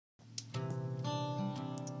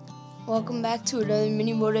Welcome back to another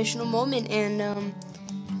mini motivational moment, and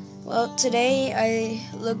well, today I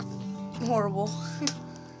look horrible,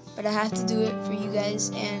 but I have to do it for you guys,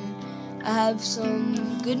 and I have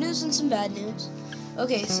some good news and some bad news.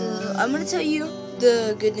 Okay, so I'm gonna tell you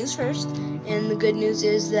the good news first, and the good news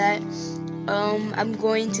is that I'm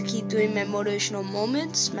going to keep doing my motivational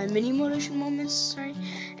moments, my mini motivational moments, sorry.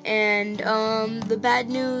 And the bad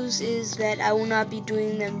news is that I will not be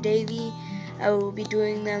doing them daily. I will be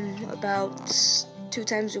doing them about 2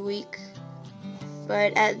 times a week.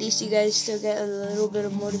 But at least you guys still get a little bit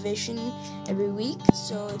of motivation every week.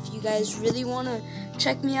 So if you guys really want to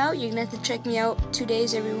check me out, you're going to have to check me out 2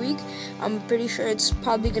 days every week. I'm pretty sure it's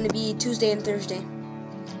probably going to be Tuesday and Thursday.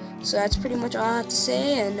 So that's pretty much all I have to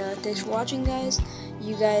say, and thanks for watching, guys.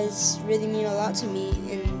 You guys really mean a lot to me,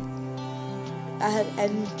 and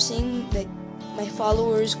I'm seeing like my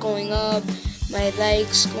followers going up, my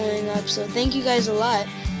likes going up, so thank you guys a lot.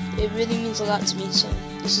 It really means a lot to me. So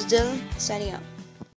this is Dylan, signing out.